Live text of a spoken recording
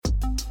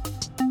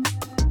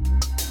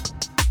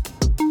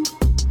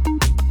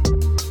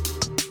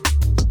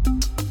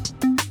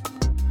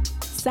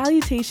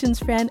Salutations,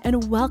 friend,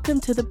 and welcome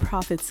to The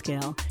Profit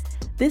Scale.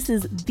 This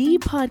is the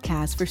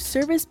podcast for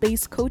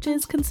service-based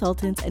coaches,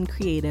 consultants, and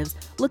creatives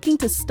looking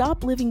to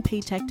stop living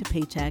paycheck to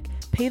paycheck,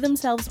 pay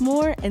themselves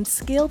more, and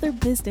scale their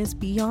business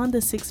beyond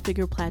the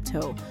six-figure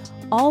plateau,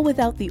 all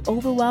without the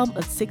overwhelm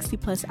of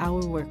 60-plus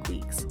hour work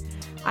weeks.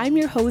 I'm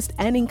your host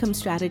and income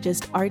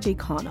strategist, RJ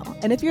Connell,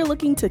 and if you're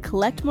looking to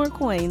collect more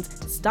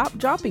coins, stop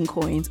dropping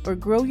coins, or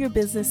grow your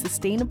business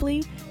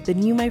sustainably,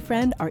 then you, my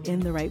friend, are in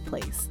the right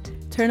place.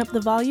 Turn up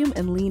the volume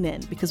and lean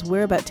in because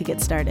we're about to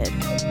get started.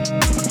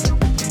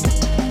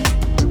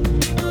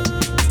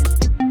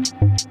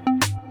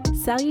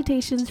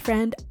 Salutations,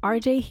 friend.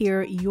 RJ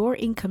here, your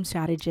income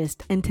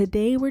strategist, and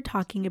today we're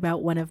talking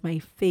about one of my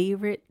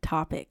favorite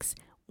topics.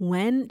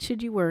 When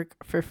should you work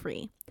for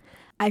free?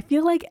 I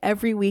feel like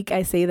every week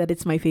I say that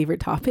it's my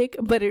favorite topic,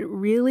 but it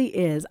really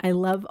is. I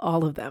love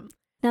all of them.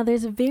 Now,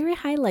 there's a very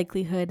high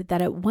likelihood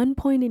that at one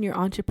point in your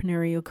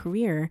entrepreneurial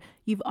career,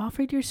 you've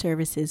offered your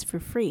services for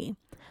free.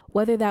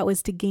 Whether that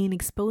was to gain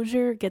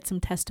exposure, get some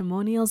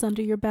testimonials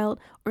under your belt,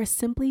 or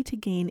simply to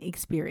gain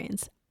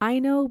experience. I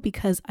know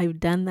because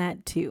I've done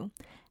that too.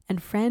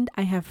 And friend,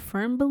 I have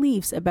firm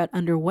beliefs about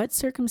under what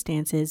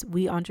circumstances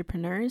we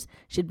entrepreneurs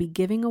should be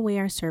giving away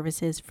our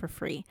services for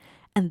free.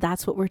 And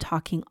that's what we're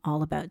talking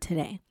all about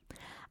today.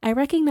 I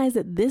recognize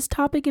that this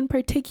topic in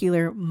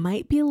particular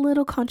might be a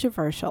little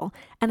controversial,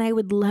 and I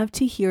would love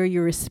to hear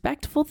your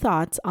respectful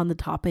thoughts on the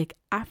topic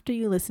after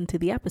you listen to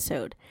the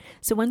episode.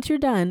 So once you're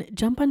done,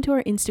 jump onto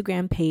our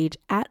Instagram page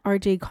at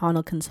RJ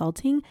Connell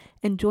Consulting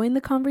and join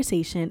the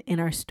conversation in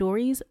our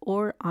stories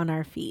or on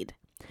our feed.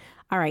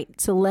 All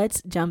right, so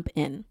let's jump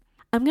in.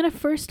 I'm going to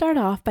first start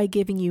off by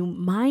giving you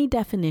my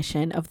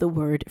definition of the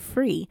word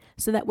free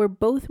so that we're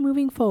both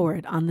moving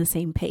forward on the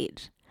same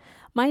page.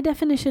 My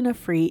definition of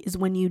free is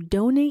when you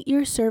donate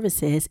your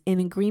services in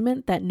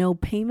agreement that no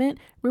payment,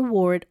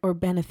 reward, or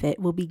benefit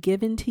will be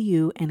given to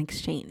you in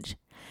exchange.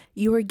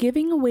 You are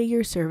giving away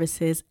your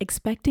services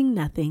expecting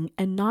nothing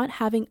and not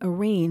having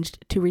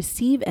arranged to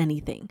receive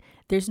anything.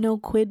 There's no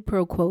quid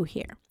pro quo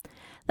here.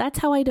 That's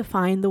how I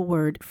define the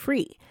word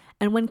free.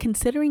 And when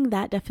considering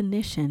that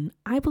definition,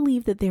 I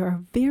believe that there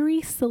are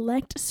very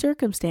select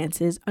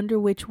circumstances under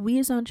which we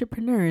as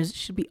entrepreneurs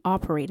should be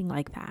operating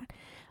like that.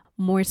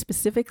 More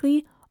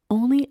specifically,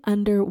 only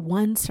under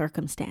one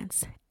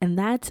circumstance, and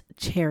that's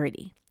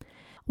charity.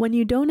 When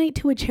you donate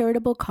to a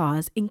charitable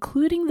cause,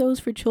 including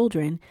those for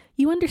children,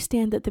 you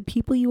understand that the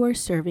people you are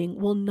serving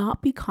will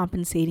not be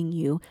compensating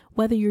you,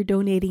 whether you're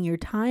donating your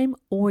time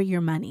or your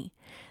money.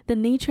 The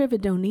nature of a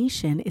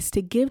donation is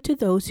to give to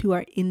those who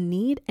are in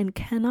need and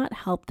cannot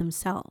help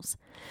themselves.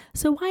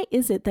 So why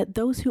is it that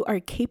those who are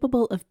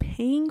capable of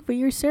paying for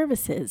your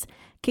services,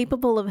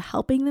 capable of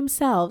helping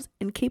themselves,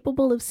 and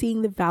capable of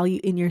seeing the value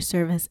in your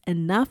service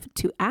enough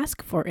to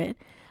ask for it,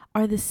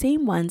 are the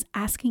same ones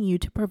asking you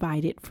to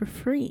provide it for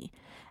free?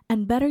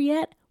 And better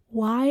yet,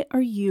 why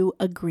are you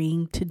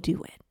agreeing to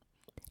do it?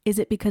 Is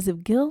it because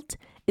of guilt?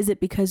 Is it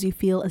because you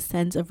feel a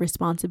sense of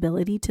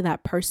responsibility to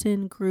that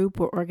person,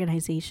 group, or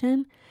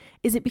organization?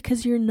 Is it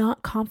because you're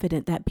not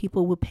confident that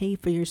people will pay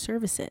for your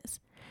services?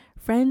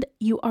 Friend,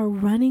 you are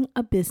running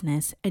a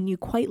business and you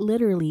quite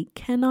literally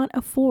cannot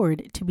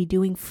afford to be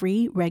doing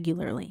free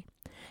regularly.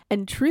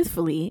 And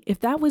truthfully,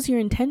 if that was your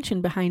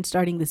intention behind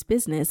starting this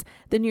business,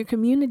 then your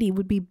community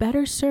would be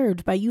better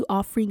served by you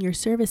offering your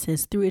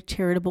services through a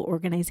charitable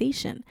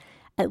organization.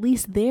 At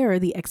least there,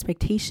 the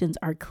expectations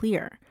are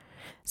clear.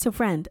 So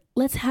friend,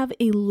 let's have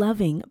a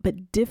loving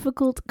but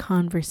difficult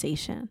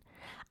conversation.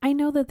 I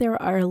know that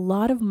there are a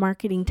lot of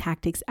marketing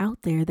tactics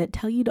out there that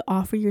tell you to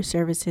offer your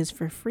services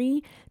for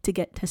free to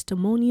get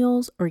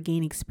testimonials or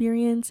gain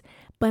experience,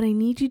 but I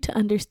need you to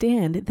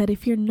understand that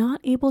if you're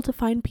not able to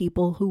find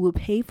people who will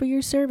pay for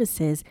your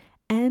services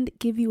and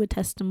give you a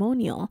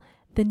testimonial,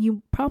 then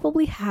you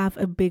probably have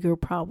a bigger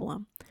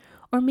problem.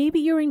 Or maybe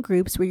you're in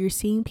groups where you're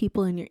seeing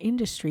people in your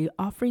industry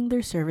offering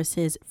their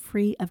services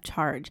free of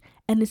charge,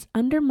 and it's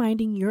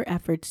undermining your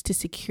efforts to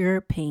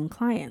secure paying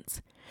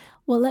clients.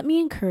 Well, let me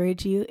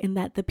encourage you in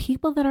that the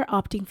people that are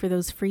opting for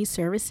those free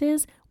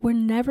services were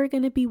never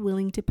going to be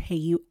willing to pay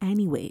you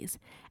anyways,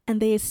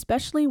 and they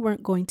especially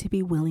weren't going to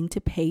be willing to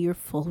pay your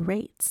full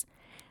rates.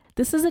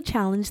 This is a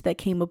challenge that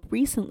came up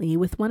recently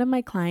with one of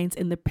my clients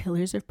in the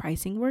Pillars of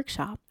Pricing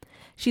workshop.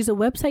 She's a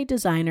website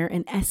designer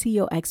and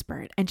SEO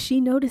expert, and she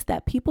noticed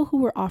that people who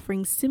were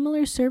offering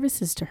similar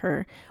services to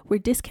her were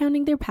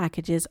discounting their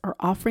packages or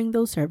offering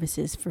those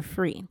services for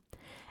free.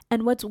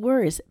 And what's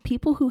worse,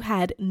 people who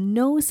had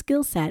no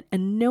skill set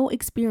and no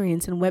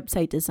experience in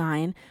website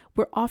design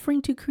were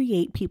offering to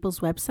create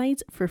people's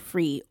websites for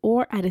free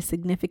or at a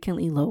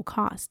significantly low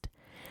cost.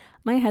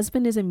 My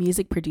husband is a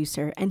music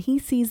producer, and he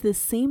sees the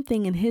same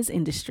thing in his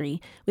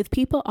industry with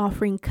people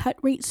offering cut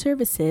rate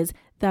services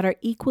that are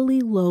equally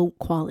low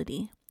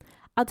quality.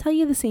 I'll tell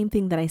you the same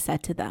thing that I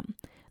said to them.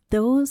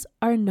 Those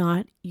are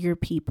not your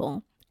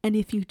people. And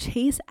if you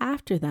chase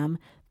after them,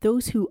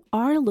 those who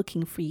are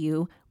looking for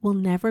you will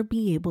never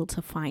be able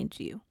to find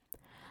you.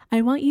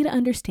 I want you to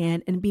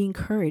understand and be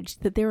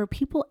encouraged that there are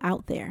people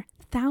out there,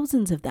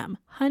 thousands of them,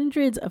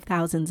 hundreds of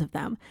thousands of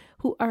them,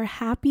 who are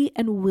happy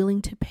and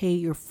willing to pay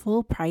your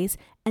full price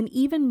and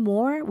even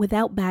more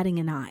without batting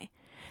an eye.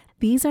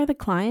 These are the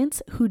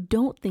clients who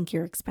don't think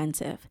you're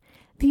expensive.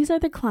 These are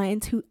the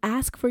clients who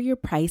ask for your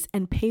price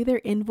and pay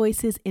their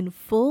invoices in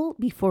full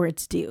before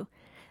it's due.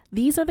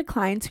 These are the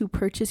clients who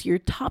purchase your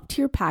top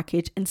tier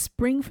package and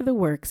spring for the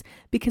works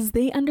because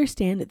they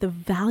understand the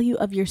value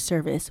of your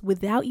service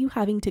without you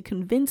having to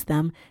convince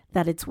them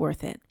that it's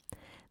worth it.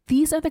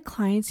 These are the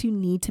clients you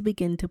need to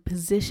begin to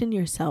position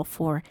yourself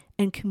for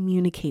and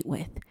communicate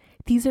with.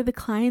 These are the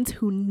clients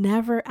who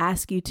never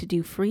ask you to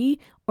do free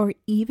or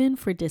even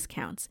for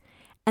discounts.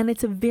 And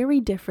it's a very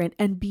different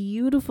and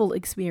beautiful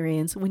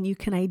experience when you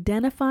can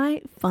identify,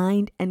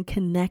 find, and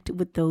connect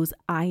with those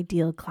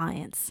ideal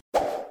clients.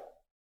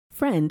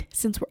 Friend,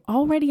 since we're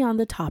already on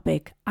the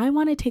topic, I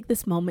want to take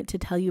this moment to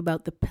tell you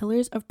about the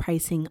Pillars of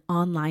Pricing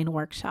online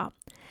workshop.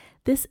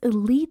 This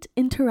elite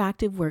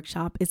interactive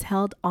workshop is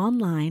held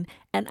online,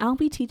 and I'll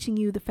be teaching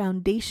you the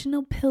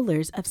foundational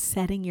pillars of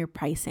setting your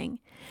pricing.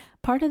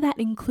 Part of that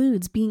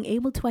includes being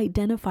able to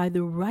identify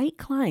the right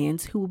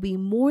clients who will be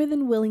more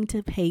than willing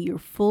to pay your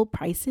full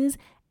prices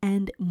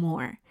and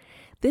more.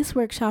 This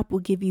workshop will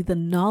give you the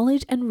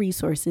knowledge and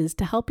resources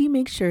to help you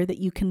make sure that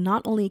you can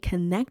not only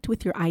connect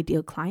with your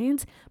ideal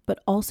clients, but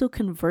also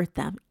convert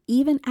them,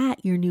 even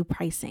at your new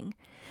pricing.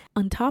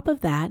 On top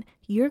of that,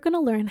 you're going to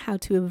learn how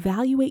to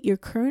evaluate your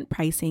current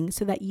pricing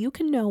so that you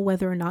can know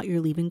whether or not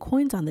you're leaving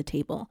coins on the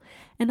table.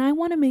 And I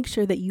want to make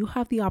sure that you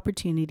have the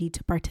opportunity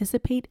to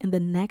participate in the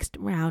next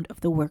round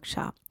of the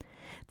workshop.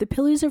 The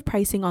Pillars of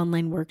Pricing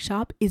online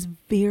workshop is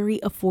very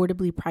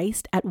affordably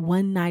priced at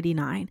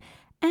 $199.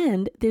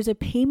 And there's a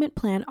payment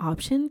plan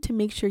option to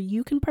make sure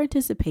you can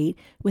participate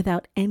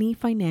without any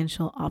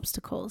financial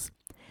obstacles.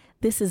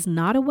 This is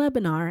not a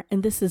webinar,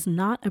 and this is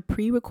not a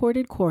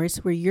pre-recorded course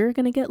where you're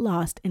going to get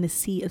lost in a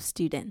sea of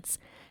students.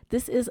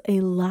 This is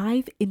a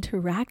live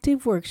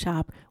interactive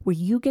workshop where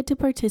you get to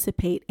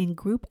participate in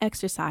group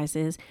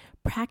exercises,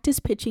 practice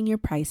pitching your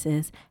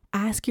prices,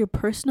 ask your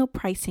personal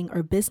pricing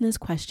or business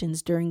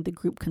questions during the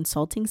group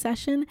consulting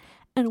session,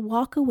 and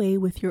walk away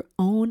with your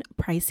own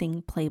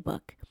pricing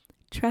playbook.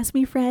 Trust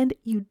me, friend,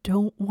 you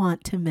don't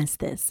want to miss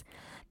this.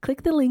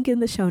 Click the link in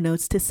the show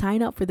notes to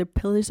sign up for the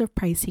Pillars of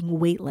Pricing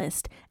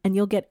waitlist, and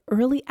you'll get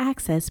early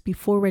access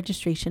before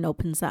registration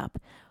opens up.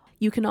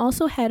 You can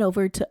also head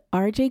over to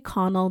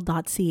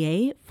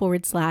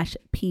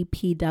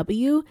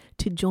rjconnell.ca/ppw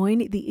to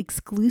join the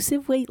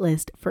exclusive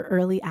waitlist for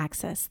early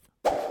access.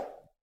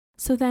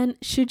 So then,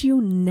 should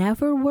you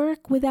never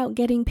work without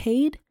getting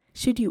paid?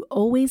 Should you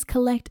always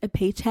collect a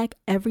paycheck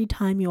every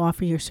time you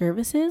offer your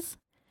services?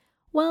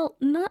 Well,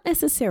 not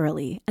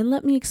necessarily, and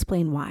let me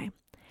explain why.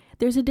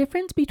 There's a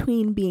difference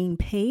between being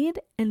paid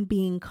and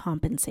being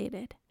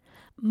compensated.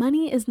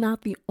 Money is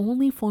not the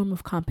only form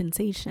of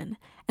compensation,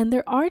 and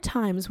there are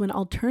times when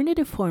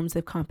alternative forms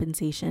of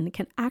compensation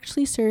can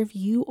actually serve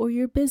you or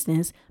your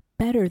business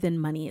better than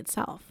money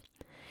itself.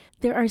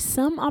 There are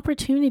some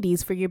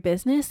opportunities for your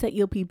business that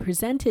you'll be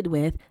presented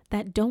with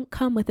that don't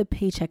come with a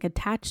paycheck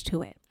attached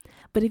to it.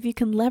 But if you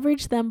can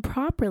leverage them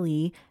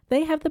properly,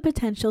 they have the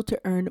potential to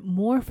earn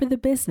more for the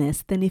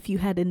business than if you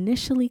had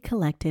initially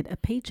collected a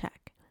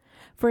paycheck.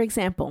 For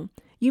example,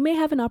 you may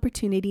have an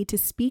opportunity to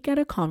speak at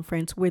a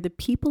conference where the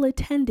people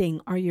attending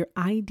are your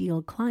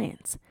ideal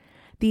clients.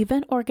 The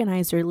event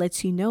organizer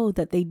lets you know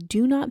that they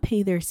do not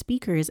pay their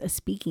speakers a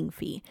speaking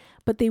fee,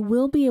 but they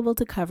will be able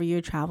to cover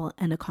your travel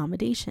and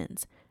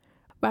accommodations.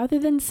 Rather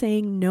than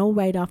saying no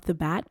right off the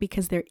bat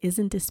because there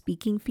isn't a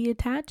speaking fee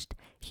attached,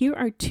 here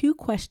are 2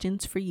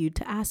 questions for you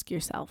to ask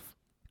yourself.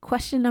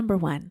 Question number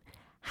 1,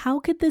 how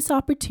could this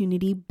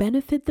opportunity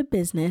benefit the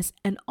business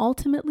and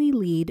ultimately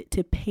lead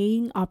to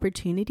paying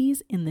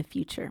opportunities in the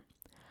future?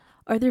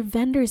 Are there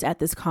vendors at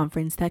this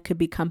conference that could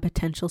become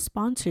potential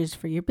sponsors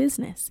for your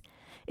business?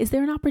 Is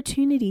there an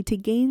opportunity to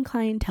gain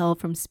clientele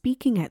from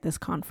speaking at this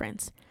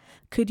conference?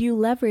 Could you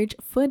leverage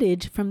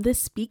footage from this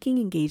speaking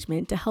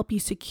engagement to help you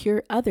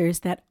secure others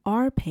that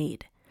are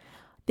paid?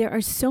 There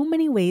are so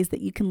many ways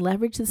that you can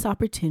leverage this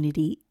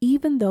opportunity,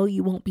 even though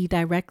you won't be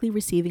directly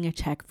receiving a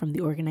check from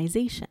the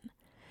organization.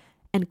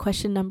 And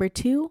question number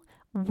 2,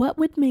 what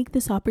would make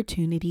this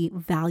opportunity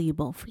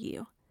valuable for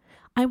you?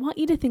 I want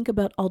you to think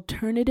about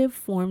alternative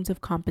forms of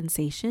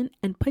compensation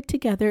and put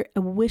together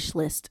a wish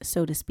list,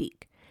 so to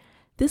speak.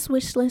 This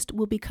wish list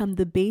will become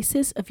the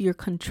basis of your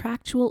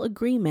contractual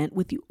agreement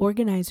with the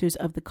organizers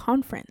of the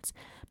conference,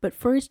 but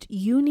first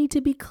you need to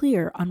be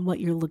clear on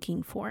what you're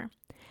looking for.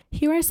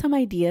 Here are some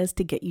ideas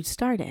to get you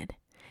started.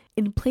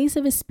 In place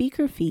of a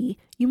speaker fee,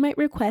 you might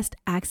request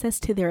access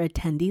to their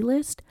attendee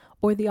list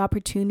or the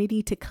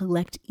opportunity to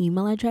collect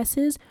email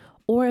addresses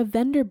or a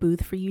vendor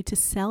booth for you to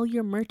sell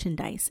your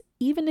merchandise.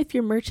 Even if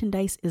your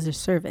merchandise is a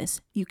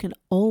service, you can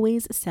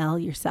always sell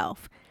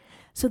yourself.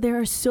 So there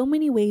are so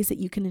many ways that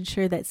you can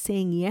ensure that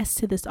saying yes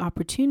to this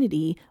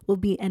opportunity will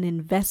be an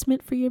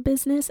investment for your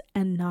business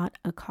and not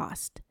a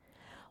cost.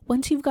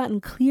 Once you've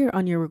gotten clear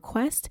on your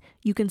request,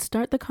 you can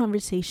start the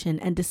conversation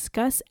and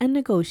discuss and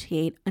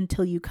negotiate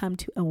until you come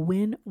to a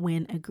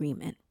win-win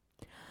agreement.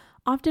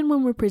 Often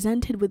when we're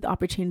presented with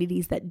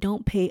opportunities that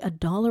don't pay a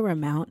dollar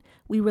amount,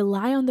 we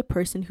rely on the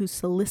person who's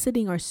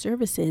soliciting our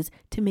services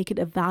to make it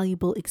a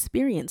valuable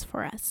experience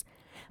for us.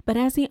 But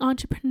as the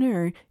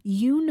entrepreneur,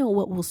 you know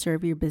what will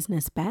serve your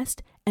business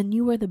best, and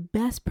you are the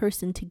best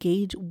person to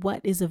gauge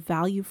what is of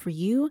value for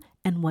you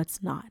and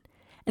what's not.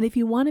 And if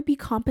you want to be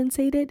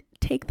compensated,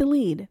 take the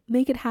lead,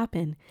 make it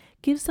happen,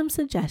 give some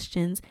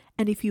suggestions,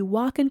 and if you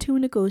walk into a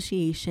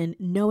negotiation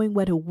knowing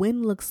what a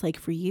win looks like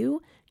for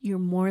you, you're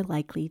more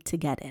likely to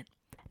get it.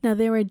 Now,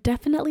 there are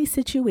definitely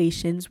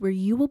situations where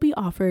you will be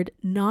offered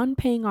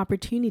non-paying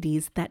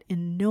opportunities that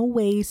in no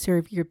way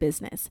serve your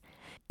business.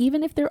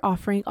 Even if they're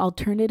offering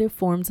alternative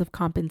forms of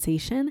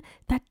compensation,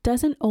 that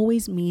doesn't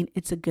always mean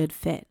it's a good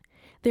fit.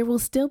 There will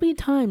still be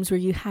times where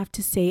you have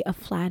to say a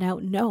flat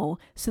out no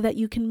so that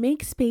you can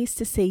make space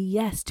to say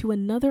yes to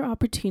another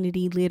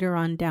opportunity later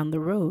on down the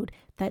road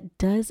that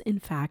does in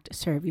fact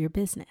serve your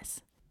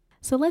business.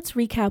 So let's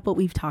recap what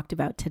we've talked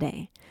about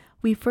today.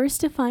 We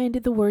first defined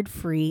the word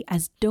free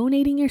as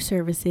donating your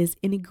services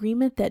in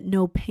agreement that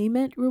no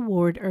payment,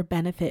 reward, or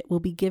benefit will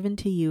be given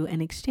to you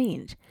in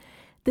exchange.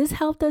 This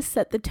helped us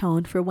set the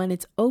tone for when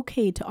it's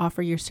okay to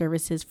offer your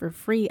services for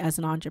free as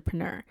an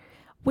entrepreneur,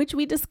 which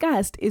we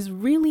discussed is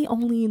really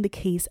only in the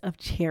case of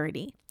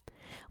charity.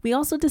 We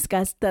also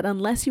discussed that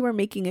unless you are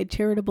making a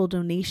charitable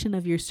donation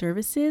of your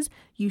services,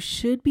 you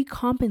should be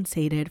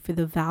compensated for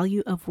the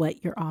value of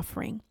what you're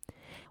offering.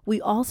 We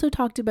also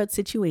talked about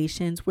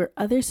situations where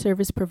other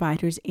service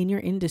providers in your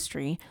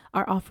industry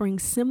are offering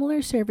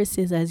similar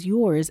services as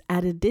yours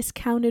at a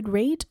discounted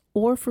rate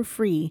or for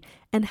free,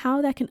 and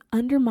how that can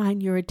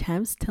undermine your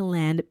attempts to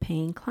land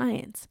paying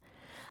clients.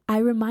 I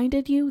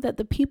reminded you that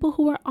the people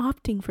who are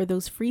opting for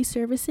those free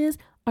services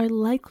are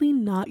likely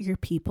not your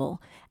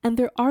people, and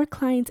there are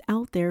clients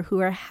out there who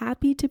are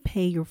happy to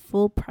pay your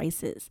full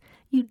prices.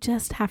 You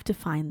just have to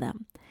find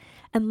them.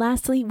 And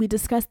lastly, we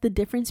discussed the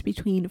difference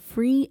between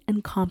free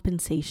and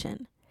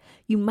compensation.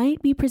 You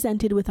might be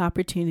presented with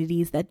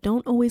opportunities that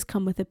don't always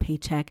come with a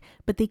paycheck,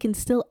 but they can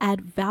still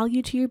add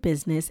value to your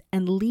business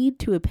and lead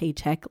to a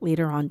paycheck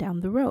later on down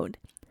the road.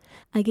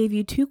 I gave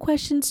you 2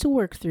 questions to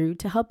work through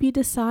to help you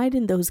decide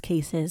in those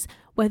cases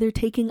whether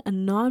taking a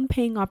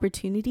non-paying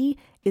opportunity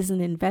is an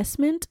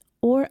investment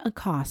or a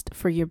cost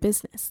for your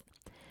business.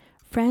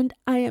 Friend,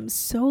 I am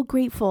so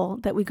grateful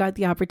that we got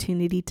the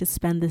opportunity to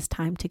spend this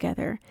time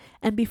together.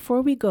 And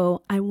before we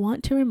go, I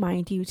want to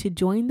remind you to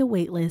join the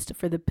waitlist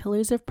for the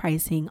Pillars of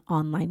Pricing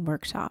online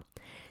workshop.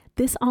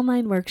 This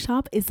online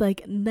workshop is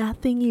like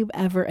nothing you've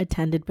ever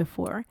attended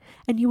before,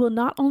 and you will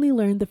not only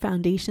learn the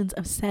foundations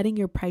of setting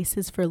your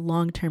prices for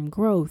long-term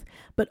growth,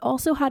 but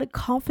also how to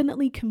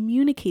confidently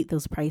communicate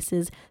those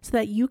prices so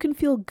that you can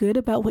feel good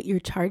about what you're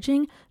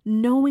charging,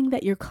 knowing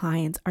that your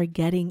clients are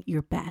getting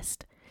your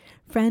best.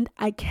 Friend,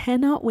 I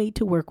cannot wait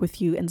to work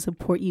with you and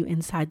support you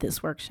inside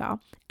this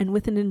workshop. And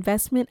with an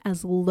investment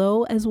as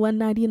low as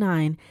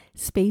 $199,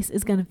 space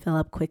is going to fill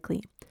up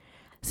quickly.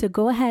 So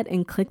go ahead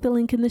and click the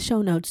link in the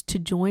show notes to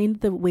join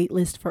the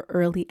waitlist for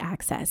early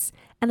access.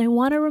 And I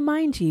want to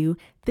remind you,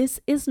 this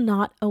is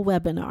not a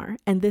webinar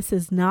and this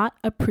is not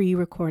a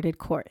pre-recorded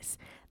course.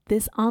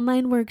 This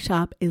online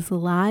workshop is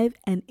live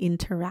and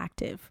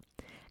interactive.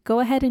 Go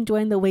ahead and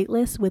join the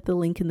waitlist with the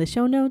link in the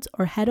show notes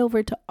or head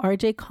over to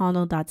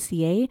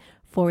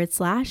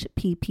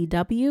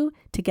rjconnell.ca/PPW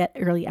to get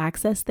early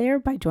access there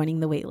by joining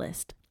the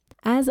waitlist.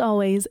 As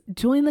always,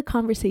 join the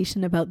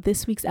conversation about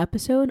this week's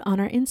episode on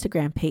our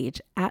Instagram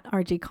page at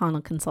RJ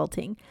Connell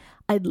Consulting.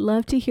 I'd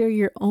love to hear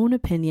your own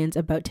opinions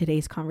about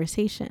today's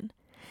conversation.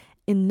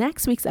 In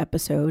next week's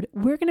episode,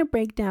 we're going to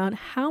break down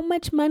how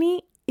much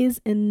money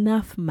is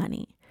enough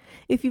money.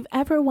 If you've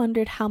ever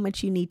wondered how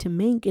much you need to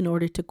make in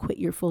order to quit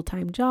your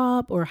full-time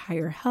job or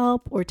hire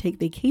help or take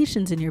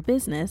vacations in your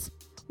business,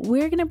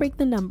 we're going to break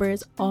the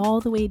numbers all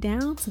the way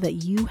down so that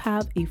you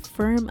have a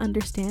firm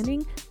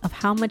understanding of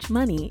how much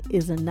money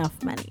is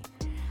enough money.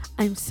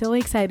 I'm so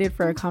excited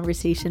for our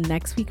conversation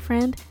next week,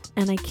 friend,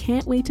 and I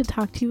can't wait to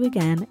talk to you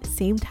again,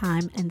 same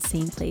time and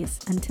same place.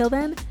 Until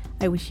then,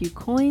 I wish you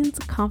coins,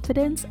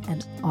 confidence,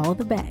 and all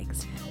the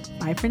bags.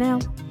 Bye for now.